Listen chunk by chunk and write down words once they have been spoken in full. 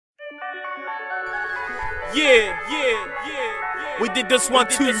We did this one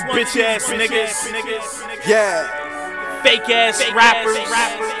too, you bitch ass niggas. Yeah. Fake ass rappers.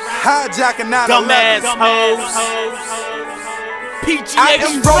 Hijacking out Dumb ass hoes. PGH I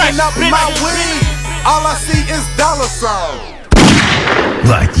am rolling up my weed. All I see is dollar signs.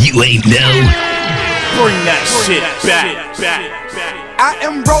 Like you ain't know. Bring that shit back. I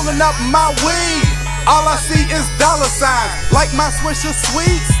am rolling up my weed. All I see is dollar signs. Like my Swisher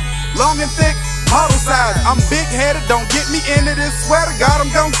sweets, long and thick, model size. I'm big headed, don't get me into this. Swear to God, I'm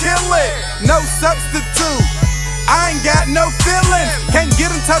gon' kill it. No substitute. I ain't got no feelings. Can't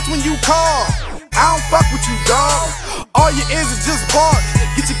get in touch when you call. I don't fuck with you, dog. All your ears is just bark.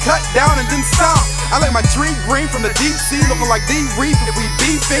 Get you cut down and then stomp. I like my tree green from the deep sea, looking like D-Reef. If we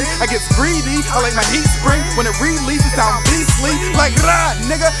beefing, I get greedy. I like my heat spring when it releases, sound beastly. Like rah,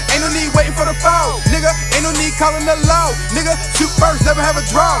 nigga, ain't no need waiting for the foul. Nigga, ain't no need calling the low. Nigga, shoot first, never have a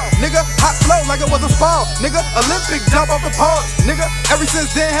draw. Nigga, hot flow like it was a fall. Nigga, Olympic jump off the park. Nigga, ever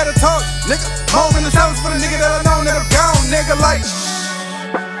since then had a talk. Nigga, moan in the silence for the nigga that I know that have gone. Nigga, like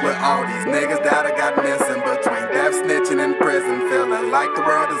with all these niggas that I got missing between death, snitching, and prison, feeling like the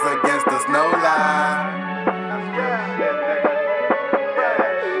world is against us, no lie.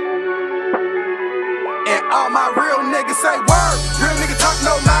 And all my real niggas say word. Real nigga talk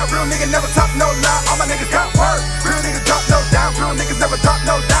no lie, real nigga never talk no lie. All my niggas got word. Real niggas drop no down, real niggas never drop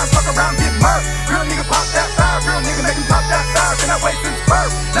no down. Fuck around, get murked. Real nigga pop that fire, real nigga make him pop that fire. Been that way since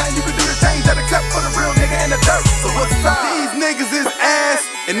birth. Nothing you can do to change that except for the real nigga in the dirt. So what's up? These niggas is ass.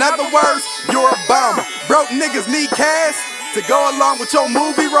 In other words, you're a bum. Broke niggas need cash to go along with your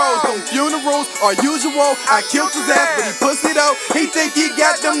movie roles. Them funerals are usual. I killed his ass, but he pussy though. He think he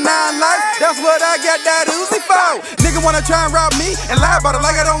got them 9 lives. That's what I got that Uzi for. Nigga wanna try and rob me and lie about it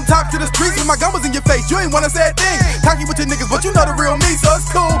like I don't talk to the streets. When my gun was in your face, you ain't wanna say a thing. Cocky with your niggas, but you know the real me, so it's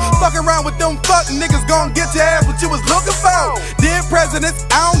cool. Fucking around with them fuck niggas, gon' get your ass what you was looking for. Dead presidents,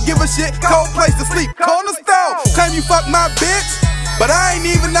 I don't give a shit. Cold place to sleep, corner store. Claim you fuck my bitch, but I ain't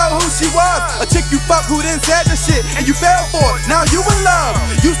even know who she was. A chick you fuck who then said the shit and you fell for it. Now you in love.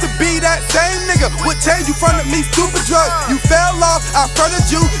 Used to be that same nigga. What changed? You fronted me stupid drugs. You fell off, I fronted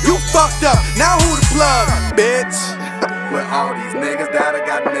you. You fucked up. Now who the plug, bitch? With all these niggas that I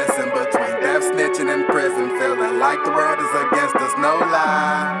got missing between death, snitching, and prison, feeling like the world is against us, no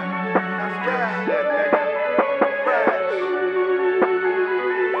lie.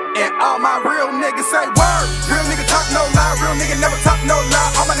 And all my real niggas say word. Real nigga talk no lie, real nigga never talk no lie.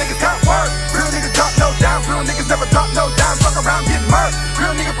 All my niggas got word. Real niggas drop no down, real niggas never drop no down. Fuck around, get murked.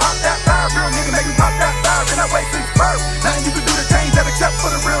 Real nigga pop that fire, real nigga make him pop that fire. Been that way since birth. Nothing you can do to change that except for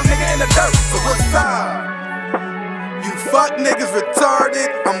the real nigga in the dirt. So what's up? You fuck niggas retarded.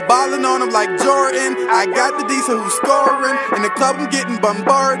 I'm ballin' on them like Jordan. I got the decent who's scoring. In the club I'm getting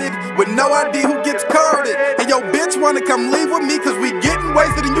bombarded with no idea who gets carded. And yo bitch wanna come leave with me cause we getting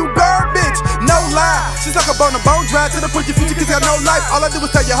wasted and you garbage. No lie, she suck up on the bone dry to the point your future kids got no life. All I do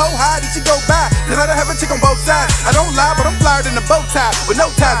is tell your hoe hi, did she go by? Cause I don't have a chick on both sides. I don't lie, but I'm flyered in a bow tie with no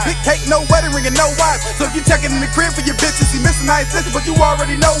ties, big cake, no wedding ring and no wife. So if you checking in the crib for your bitches, she missing nice sisters, but you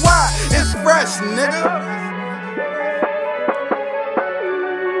already know why. It's fresh, nigga.